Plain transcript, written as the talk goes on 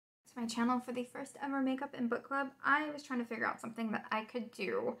my channel for the first ever makeup and book club. I was trying to figure out something that I could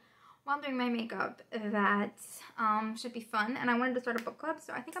do while doing my makeup that should be fun, and I wanted to start a book club,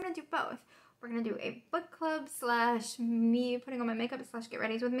 so I think I'm gonna do both. We're gonna do a book club slash me putting on my makeup slash get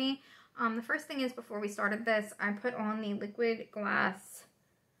readies with me. The first thing is, before we started this, I put on the Liquid Glass,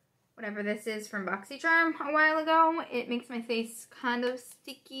 whatever this is, from BoxyCharm a while ago. It makes my face kind of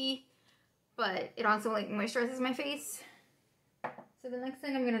sticky, but it also like moisturizes my face. So the next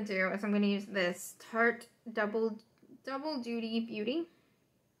thing I'm gonna do is I'm gonna use this Tarte Double Duty Beauty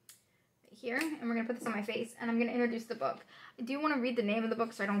here, and we're gonna put this on my face, and I'm gonna introduce the book. I do want to read the name of the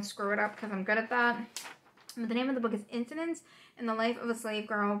book so I don't screw it up, because I'm good at that. But the name of the book is Incidents in the Life of a Slave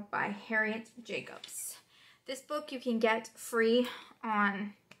Girl by Harriet Jacobs. This book you can get free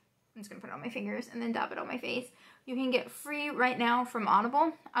on, I'm just gonna put it on my fingers and then dab it on my face. You can get free right now from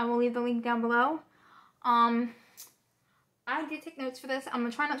Audible. I will leave the link down below. I did take notes for this. I'm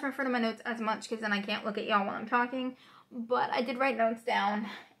gonna try not to refer to my notes as much, because then I can't look at y'all while I'm talking. But I did write notes down,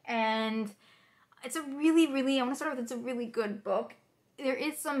 and it's a really, I want to start with, it's a really good book. There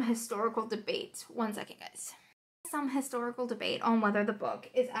is some historical debate. One second, guys. Some historical debate on whether the book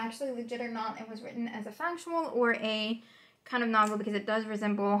is actually legit or not. It was written as a factual or a kind of novel, because it does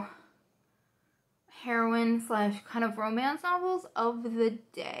resemble heroine slash kind of romance novels of the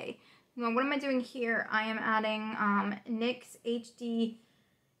day. Now, what am I doing here? I am adding NYX HD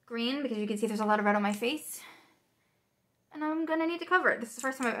Green, because you can see there's a lot of red on my face. And I'm gonna need to cover it. This is the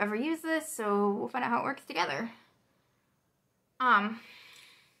first time I've ever used this, so we'll find out how it works together. So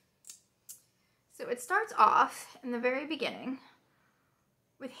it starts off in the very beginning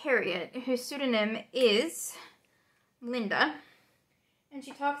with Harriet, whose pseudonym is Linda, and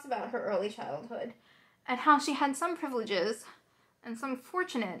she talks about her early childhood and how she had some privileges and some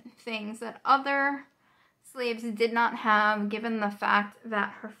fortunate things that other slaves did not have, given the fact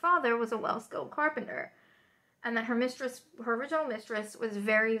that her father was a well-skilled carpenter, and that her mistress, her original mistress, was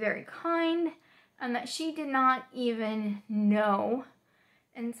very, very kind, and that she did not even know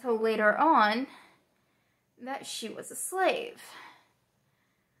until later on that she was a slave.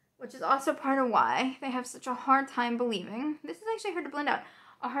 Which is also part of why they have such a hard time believing, this is actually hard to blend out,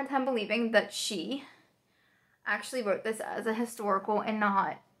 a hard time believing that she actually wrote this as a historical and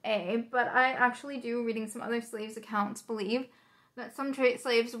not a, but I actually do, reading some other slaves' accounts, believe that some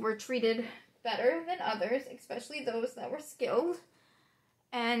slaves were treated better than others, especially those that were skilled,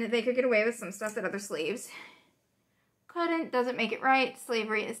 and they could get away with some stuff that other slaves couldn't. Doesn't make it right.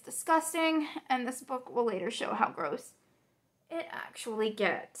 Slavery is disgusting, and this book will later show how gross it actually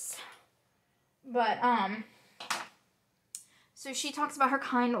gets. But so she talks about her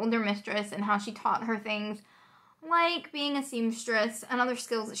kind older mistress and how she taught her things like being a seamstress and other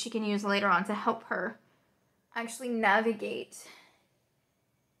skills that she can use later on to help her actually navigate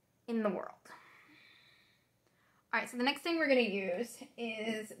in the world. Alright, so the next thing we're going to use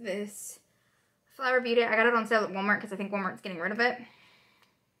is this Flower Beauty. I got it on sale at Walmart because I think Walmart's getting rid of it.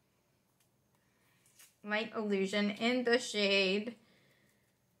 Light Illusion in the shade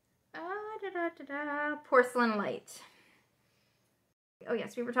Porcelain Light. Oh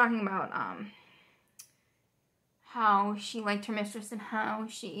yes, we were talking about how she liked her mistress and how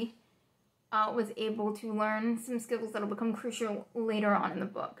she was able to learn some skills that'll become crucial later on in the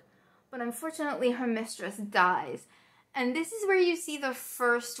book. But unfortunately, her mistress dies. And this is where you see the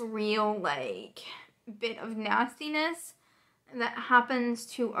first real, like, bit of nastiness that happens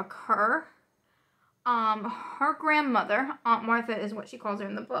to occur. Her grandmother, Aunt Martha is what she calls her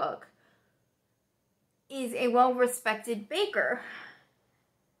in the book, is a well-respected baker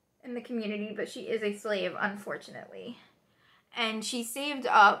in the community, but she is a slave, unfortunately. And she saved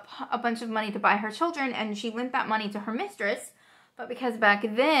up a bunch of money to buy her children, and she lent that money to her mistress, but because back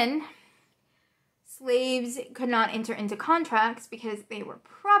then slaves could not enter into contracts because they were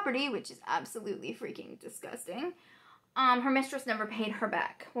property, which is absolutely freaking disgusting, her mistress never paid her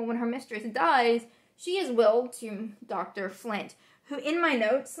back. Well, when her mistress dies, she is willed to Dr. Flint, who in my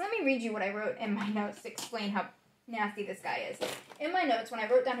notes, let me read you what I wrote in my notes to explain how nasty this guy is. In my notes, when I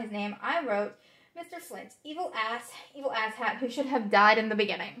wrote down his name, I wrote, Mr. Flint, evil ass hat, who should have died in the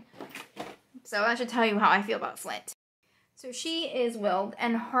beginning. So that should tell you how I feel about Flint. So she is willed,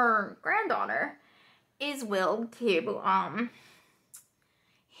 and her granddaughter is willed to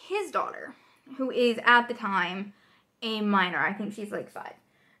his daughter, who is at the time a minor. I think she's like 5.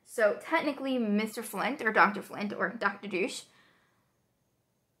 So technically Mr. Flint, or Dr. Flint, or Dr. Douche,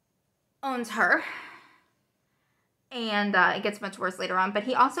 owns her. And it gets much worse later on, but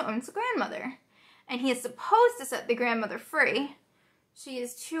he also owns the grandmother. And he is supposed to set the grandmother free. She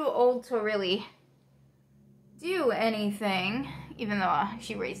is too old to really do anything, even though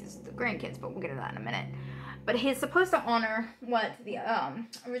she raises the grandkids, but we'll get to that in a minute. But he's supposed to honor what the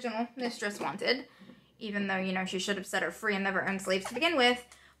original mistress wanted, even though, you know, she should have set her free and never owned slaves to begin with.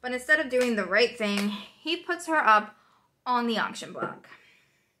 But instead of doing the right thing, he puts her up on the auction block.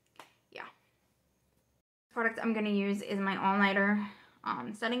 Yeah. The product I'm going to use is my all-nighter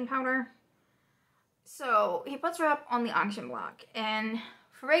setting powder. So he puts her up on the auction block, and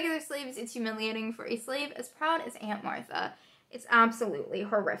for regular slaves, it's humiliating. For a slave as proud as Aunt Martha, it's absolutely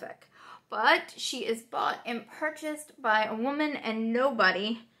horrific. But she is bought and purchased by a woman, and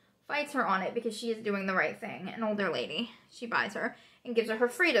nobody fights her on it because she is doing the right thing. An older lady. She buys her and gives her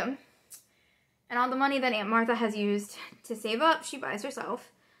freedom. And all the money that Aunt Martha has used to save up, she buys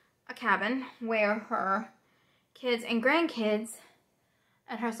herself a cabin where her kids and grandkids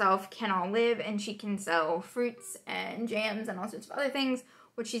and herself can all live, and she can sell fruits and jams and all sorts of other things,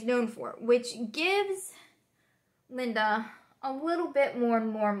 which she's known for, which gives Linda a little bit more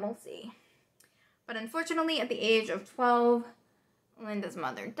normalcy. But unfortunately, at the age of 12, Linda's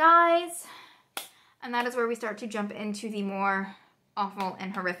mother dies, and that is where we start to jump into the more awful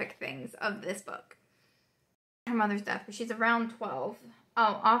and horrific things of this book. Her mother's death, but she's around 12.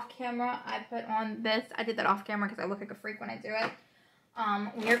 Oh, off camera, I put on this. I did that off camera because I look like a freak when I do it.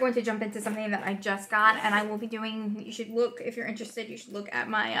 We are going to jump into something that I just got, and I will be doing, you should look, if you're interested, you should look at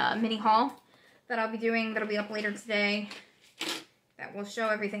my mini haul that I'll be doing, that'll be up later today, that will show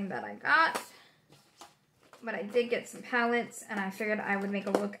everything that I got. But I did get some palettes, and I figured I would make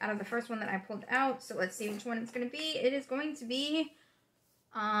a look out of the first one that I pulled out, so let's see which one it's going to be. It is going to be,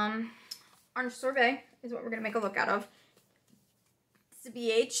 Orange Sorbet is what we're going to make a look out of. It's a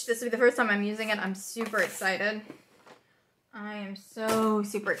BH, this will be the first time I'm using it, I'm super excited. I am so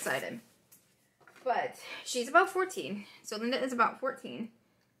super excited. But she's about 14. So Linda is about 14.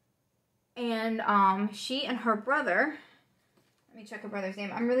 And she and her brother, let me check her brother's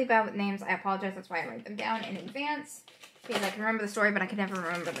name. I'm really bad with names. I apologize. That's why I write them down in advance. Because I can remember the story, but I can never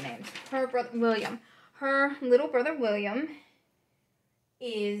remember the names. Her brother, William. Her little brother, William,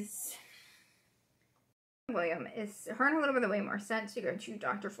 is... her and her little brother, William, are sent to go to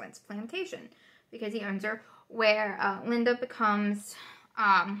Dr. Flint's plantation. Because he owns her. Where Linda becomes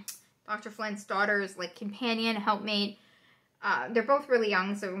Dr. Flint's daughter's like companion, helpmate. They're both really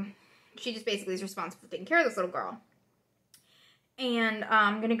young, so she just basically is responsible for taking care of this little girl. And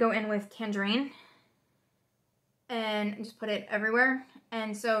I'm going to go in with Tangerine and just put it everywhere.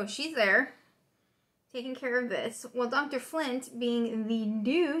 And so she's there taking care of this. Well, Dr. Flint, being the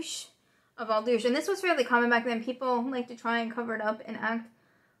douche of all douche, and this was fairly common back then, people like to try and cover it up and act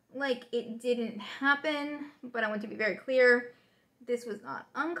like it didn't happen, but I want to be very clear, this was not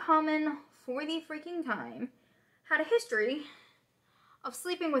uncommon for the freaking time, had a history of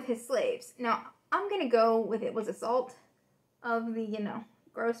sleeping with his slaves. Now, I'm going to go with it was assault of the, you know,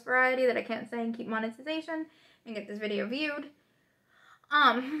 gross variety that I can't say and keep monetization and get this video viewed.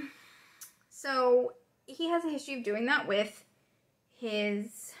 So he has a history of doing that with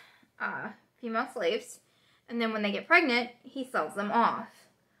his female slaves, and then when they get pregnant, he sells them off.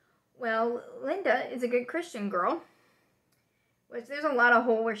 Well, Linda is a good Christian girl, which there's a lot of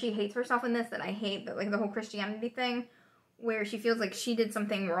where she hates herself in this that I hate, that like the whole Christianity thing, where she feels like she did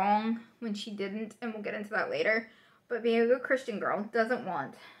something wrong when she didn't, and we'll get into that later. But being a good Christian girl doesn't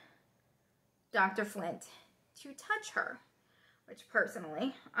want Dr. Flint to touch her, which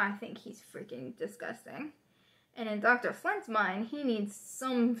personally, I think he's freaking disgusting. And in Dr. Flint's mind, he needs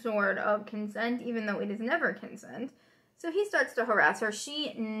some sort of consent, even though it is never consent. So he starts to harass her.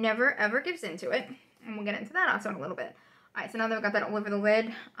 She never, ever gives into it. And we'll get into that also in a little bit. Alright, so now that I've got that all over the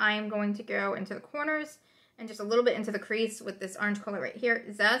lid, I am going to go into the corners and just a little bit into the crease with this orange color right here,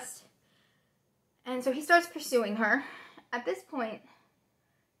 Zest. And so he starts pursuing her. At this point,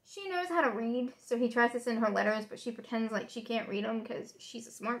 she knows how to read, so he tries to send her letters, but she pretends like she can't read them because she's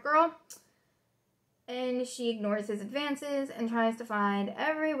a smart girl. And she ignores his advances and tries to find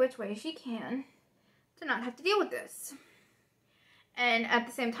every which way she can to not have to deal with this. And at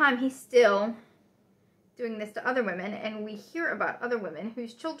the same time, he's still doing this to other women, and we hear about other women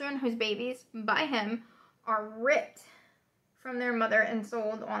whose children, whose babies, by him, are ripped from their mother and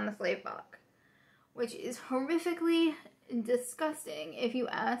sold on the slave block, which is horrifically disgusting if you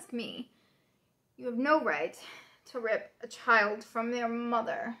ask me. You have no right to rip a child from their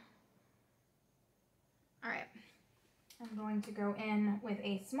mother. Alright, I'm going to go in with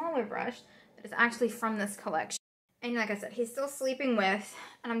a smaller brush that is actually from this collection. And like I said, he's still sleeping with,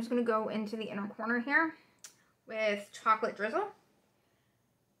 and I'm just going to go into the inner corner here with Chocolate Drizzle.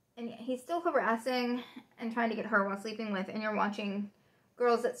 And he's still harassing and trying to get her while sleeping with, and you're watching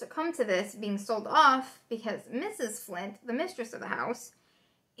girls that succumb to this being sold off because Mrs. Flint, the mistress of the house,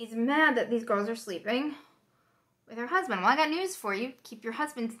 is mad that these girls are sleeping with her husband. Well, I got news for you. Keep your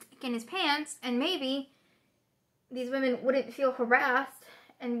husband in his pants, and maybe these women wouldn't feel harassed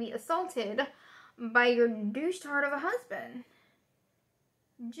and be assaulted by your douche-tard of a husband.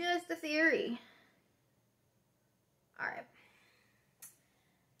 Just a theory. Alright.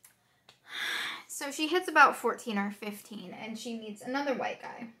 So she hits about 14 or 15, and she meets another white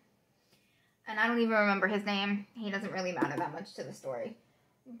guy. And I don't even remember his name. He doesn't really matter that much to the story.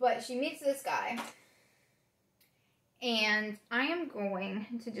 But she meets this guy. And I am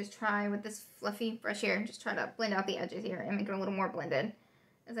going to just try with this fluffy brush here, just try to blend out the edges here and make it a little more blended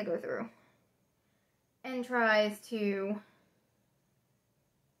as I go through. And tries to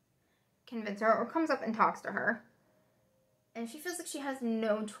convince her, or comes up and talks to her. And she feels like she has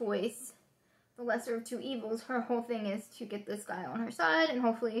no choice. The lesser of two evils. Her whole thing is to get this guy on her side, and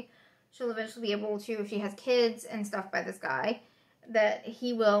hopefully she'll eventually be able to, if she has kids and stuff by this guy, that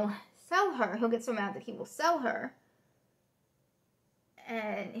he will sell her. He'll get so mad that he will sell her.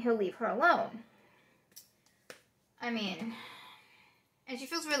 And he'll leave her alone. I mean, and she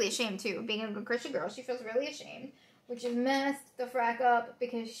feels really ashamed too. Being a good Christian girl, she feels really ashamed, which has messed the frack up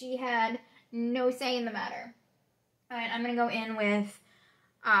because she had no say in the matter. Alright, I'm going to go in with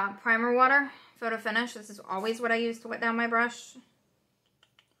primer water, photo finish. This is always what I use to wet down my brush.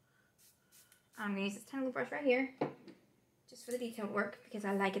 I'm going to use this tiny little brush right here, just for the detailed work, because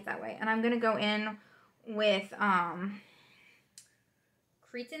I like it that way. And I'm going to go in with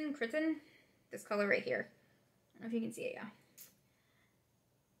Cretin, this color right here. I don't know if you can see it, yeah.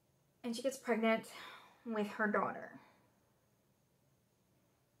 And she gets pregnant with her daughter.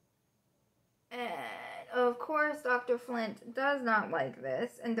 And of course, Dr. Flint does not like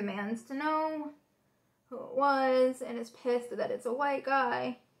this and demands to know who it was, and is pissed that it's a white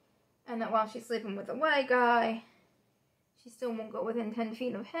guy, and that while she's sleeping with a white guy, she still won't go within 10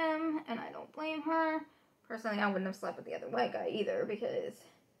 feet of him, and I don't blame her. Personally, I wouldn't have slept with the other white guy either, because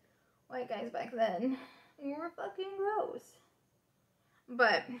white guys back then were fucking gross.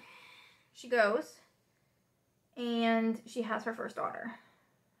 But she goes, and she has her first daughter.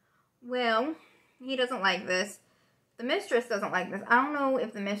 Well, he doesn't like this. The mistress doesn't like this. I don't know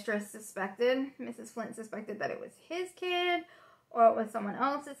if the mistress suspected, Mrs. Flint suspected that it was his kid, or it was someone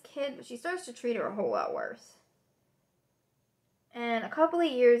else's kid, but she starts to treat her a whole lot worse. And a couple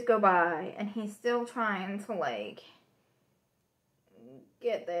of years go by, and he's still trying to, like,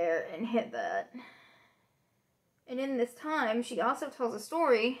 get there and hit that. And in this time, she also tells a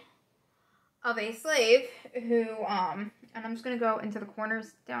story of a slave who, and I'm just going to go into the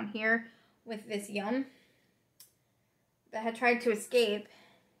corners down here with this yum, that had tried to escape.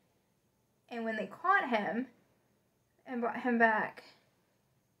 And when they caught him and brought him back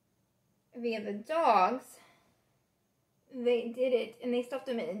via the dogs, they did it, and they stuffed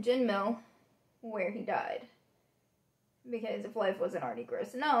him in a gin mill where he died. Because if life wasn't already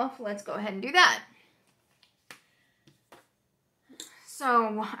gross enough, let's go ahead and do that.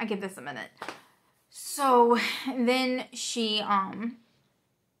 So, I give this a minute. So, then she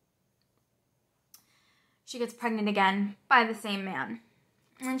gets pregnant again by the same man.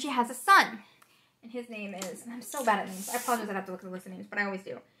 And then she has a son. And his name is, and I'm so bad at names. I apologize, I have to look at the list of names, but I always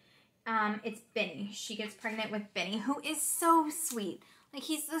do. It's Benny. She gets pregnant with Benny, who is so sweet. Like,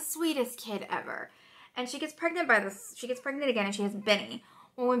 he's the sweetest kid ever. And she gets pregnant again, and she has Benny.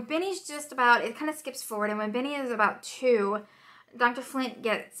 Well, when Benny's just about, it kind of skips forward, and when Benny is about 2, Dr. Flint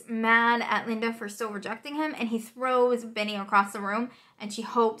gets mad at Linda for still rejecting him, and he throws Benny across the room, and she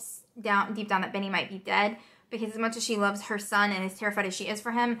hopes deep down that Benny might be dead, because as much as she loves her son and as terrified as she is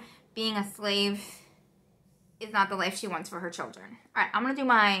for him, being a slave is not the life she wants for her children. All right, I'm going to do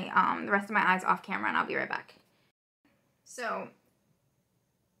my the rest of my eyes off camera, and I'll be right back. So,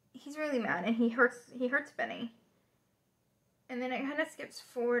 he's really mad, and he hurts Benny. And then it kind of skips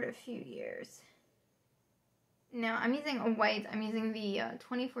forward a few years. Now, I'm using a white. I'm using the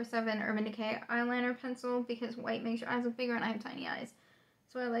 24/7 Urban Decay eyeliner pencil because white makes your eyes look bigger and I have tiny eyes.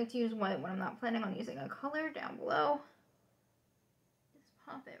 So I like to use white when I'm not planning on using a color down below. Just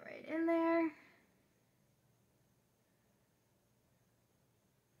pop it right in there.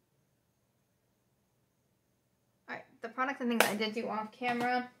 Alright, the products and things I did do off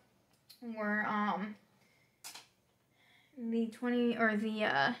camera were the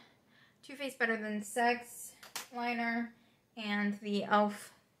Too Faced Better Than Sex liner and the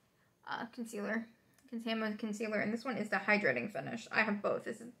e.l.f. concealer, concealer, and this one is the hydrating finish. I have both.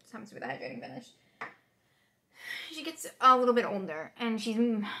 This happens to be the hydrating finish. She gets a little bit older, and she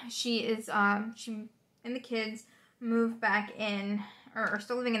and the kids move back in or are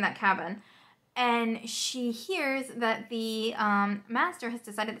still living in that cabin. And she hears that the master has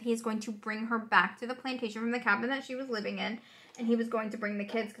decided that he is going to bring her back to the plantation from the cabin that she was living in. And he was going to bring the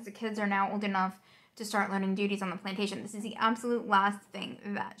kids because the kids are now old enough to start learning duties on the plantation. This is the absolute last thing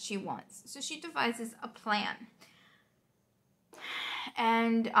that she wants. So she devises a plan.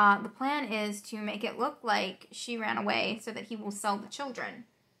 And the plan is to make it look like she ran away so that he will sell the children.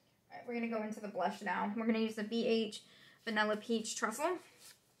 All right, we're going to go into the blush now. We're going to use the BH Vanilla Peach Truffle.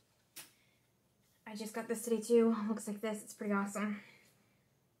 I just got this today too. Looks like this. It's pretty awesome.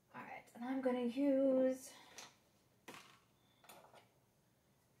 Alright, and I'm going to use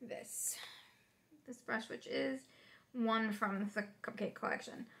this brush, which is one from the Cupcake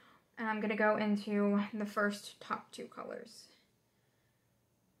collection. And I'm going to go into the first top two colors.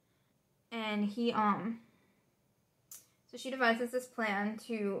 And so she devises this plan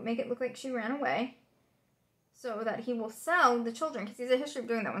to make it look like she ran away so that he will sell the children, because he's a history of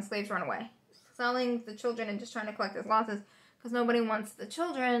doing that when slaves run away. Selling the children and just trying to collect his losses because nobody wants the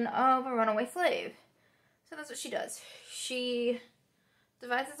children of a runaway slave. So that's what she does. She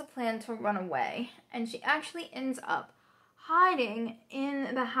devises a plan to run away, and she actually ends up hiding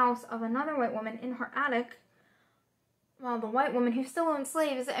in the house of another white woman in her attic. Well, the white woman who still owns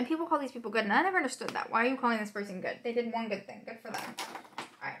slaves, and people call these people good, and I never understood that. Why are you calling this person good? They did one good thing. Good for them.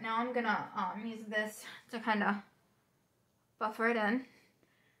 Alright, now I'm gonna use this to kind of buffer it in.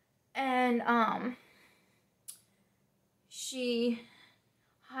 And she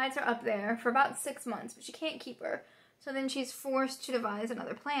hides her up there for about 6 months, but she can't keep her. So then she's forced to devise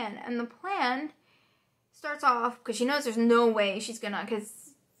another plan. And the plan starts off, because she knows there's no way she's gonna,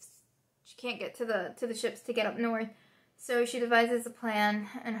 because she can't get to the ships to get up north. So she devises a plan,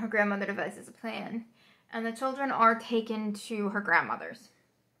 and her grandmother devises a plan. And the children are taken to her grandmother's.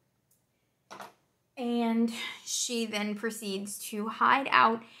 And she then proceeds to hide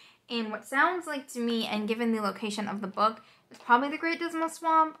out in what sounds like to me, and given the location of the book, it's probably the Great Dismal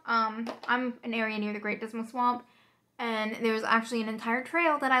Swamp. I'm an area near the Great Dismal Swamp, and there's actually an entire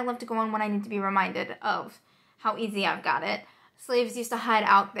trail that I love to go on when I need to be reminded of how easy I've got it. Slaves used to hide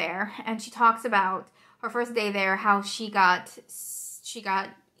out there, and she talks about her first day there, how she got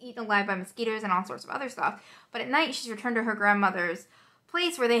eaten alive by mosquitoes and all sorts of other stuff. But at night, she's returned to her grandmother's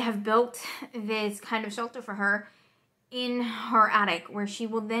place where they have built this kind of shelter for her in her attic, where she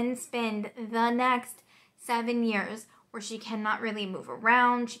will then spend the next 7 years where she cannot really move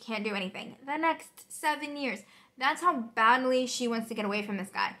around, she can't do anything. The next 7 years. That's how badly she wants to get away from this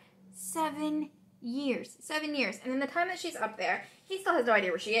guy. 7 years. 7 years. And in the time that she's up there, he still has no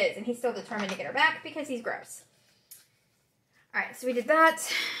idea where she is, and he's still determined to get her back because he's gross. Alright, so we did that.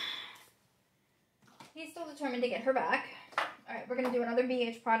 He's still determined to get her back. Alright, we're going to do another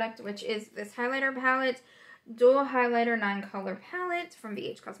BH product, which is this highlighter palette. Dual Highlighter 9-color palette from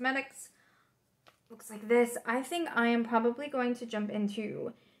BH Cosmetics. Looks like this. I think I am probably going to jump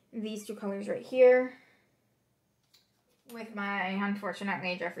into these two colors right here with my,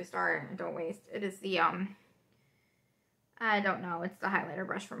 unfortunately, Jeffree Star Don't Waste. It is the, I don't know, it's the highlighter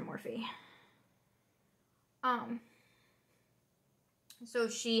brush from Morphe. So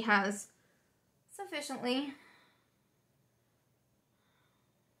she has sufficiently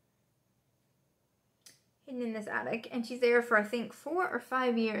hidden in this attic, and she's there for I think 4 or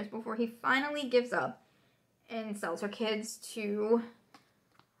 5 years before he finally gives up and sells her kids to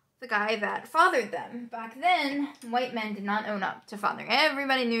the guy that fathered them. Back then, white men did not own up to fathering.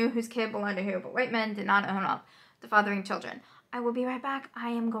 Everybody knew whose kid belonged to who, but white men did not own up to fathering children. I will be right back. I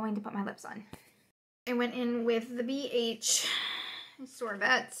am going to put my lips on. I went in with the BH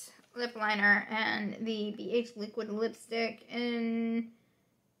Sorbet lip liner and the BH liquid lipstick in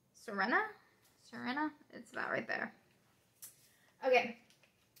Serena? It's that right there. Okay,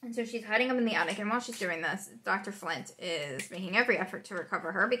 and so she's hiding up in the attic, and while she's doing this, Dr. Flint is making every effort to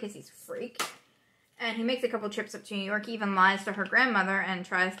recover her because he's a freak. And he makes a couple trips up to New York, even lies to her grandmother and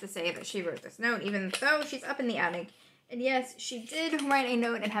tries to say that she wrote this note, even though she's up in the attic. And yes, she did write a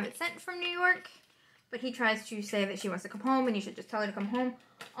note and have it sent from New York, but he tries to say that she wants to come home and you should just tell her to come home.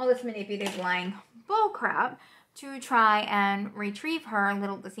 All this manipulative, lying bullcrap to try and retrieve her.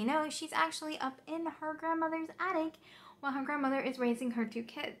 Little does he know, she's actually up in her grandmother's attic while her grandmother is raising her 2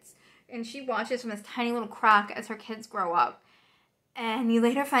 kids. And she watches from this tiny little crack as her kids grow up. And you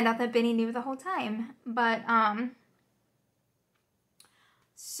later find out that Benny knew the whole time. But,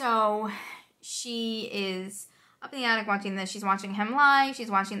 so she is up in the attic watching this. She's watching him lie. She's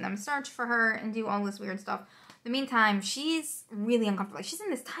watching them search for her and do all this weird stuff. In the meantime, she's really uncomfortable. Like, she's in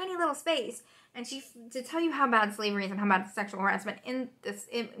this tiny little space. And to tell you how bad slavery is and how bad sexual harassment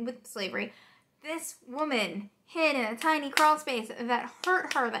with slavery, This woman hid in a tiny crawl space that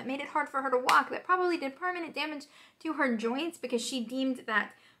hurt her, that made it hard for her to walk, that probably did permanent damage to her joints because she deemed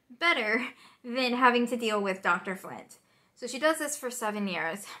that better than having to deal with Dr. Flint. So she does this for 7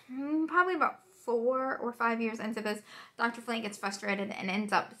 years. Probably about 4 or 5 years into this, Dr. Flint gets frustrated and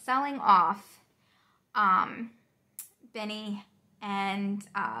ends up selling off Benny and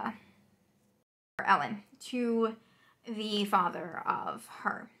Ellen to the father of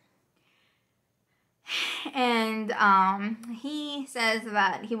her. And he says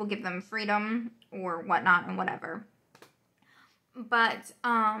that he will give them freedom or whatnot and whatever. But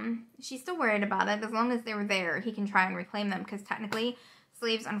she's still worried about it. As long as they were there, he can try and reclaim them, because technically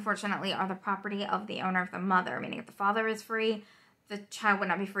slaves, unfortunately, are the property of the owner of the mother, meaning if the father is free, the child would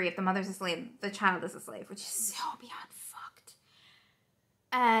not be free. If the mother's a slave, the child is a slave, which is so beyond fucked.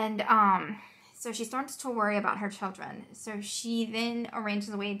 And so she starts to worry about her children. So she then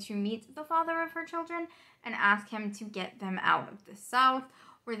arranges a way to meet the father of her children and ask him to get them out of the South,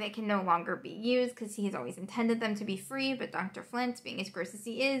 where they can no longer be used, because he has always intended them to be free. But Dr. Flint, being as gross as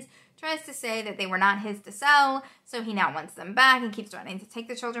he is, tries to say that they were not his to sell, so he now wants them back and keeps threatening to take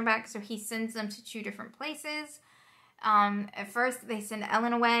the children back. So he sends them to 2 different places. At first, they send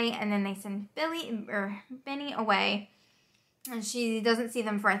Ellen away, and then they send Benny away. And she doesn't see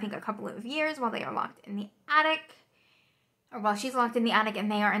them for, I think, a couple of years while they are locked in the attic. Or while she's locked in the attic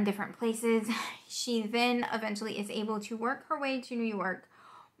and they are in different places. She then eventually is able to work her way to New York,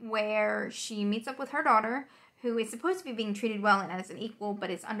 where she meets up with her daughter, who is supposed to be being treated well and as an equal, but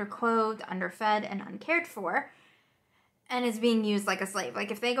is underclothed, underfed, and uncared for, and is being used like a slave.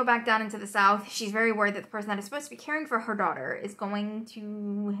 Like, if they go back down into the South, she's very worried that the person that is supposed to be caring for her daughter is going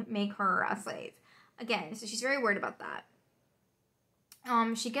to make her a slave again. So she's very worried about that.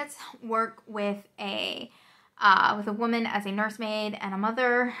 She gets work with a woman as a nursemaid and a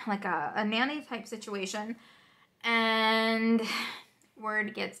mother, like a nanny type situation, and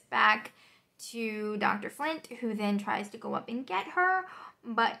word gets back to Dr. Flint, who then tries to go up and get her,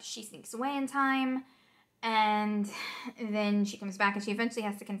 but she sneaks away in time, and then she comes back and she eventually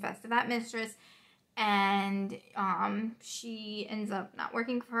has to confess to that mistress, and she ends up not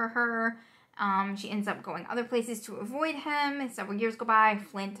working for her. She ends up going other places to avoid him. Several years go by.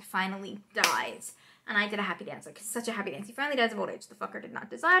 Flint finally dies. And I did a happy dance. Like, such a happy dance. He finally dies of old age. The fucker did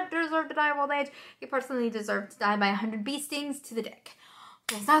not deserve to die of old age. He personally deserved to die by 100 bee stings to the dick.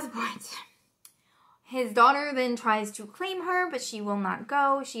 That's not the point. His daughter then tries to claim her, but she will not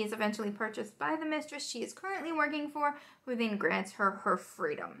go. She is eventually purchased by the mistress she is currently working for, who then grants her her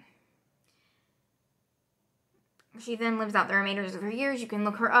freedom. She then lives out the remainders of her years. You can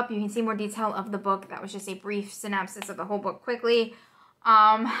look her up. You can see more detail of the book. That was just a brief synopsis of the whole book quickly.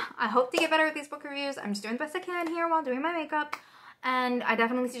 I hope to get better at these book reviews. I'm just doing the best I can here while doing my makeup. And I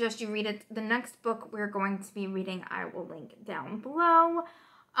definitely suggest you read it. The next book we're going to be reading, I will link down below.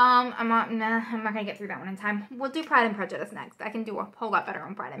 I'm not going to get through that one in time. We'll do Pride and Prejudice next. I can do a whole lot better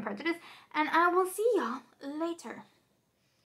on Pride and Prejudice. And I will see y'all later.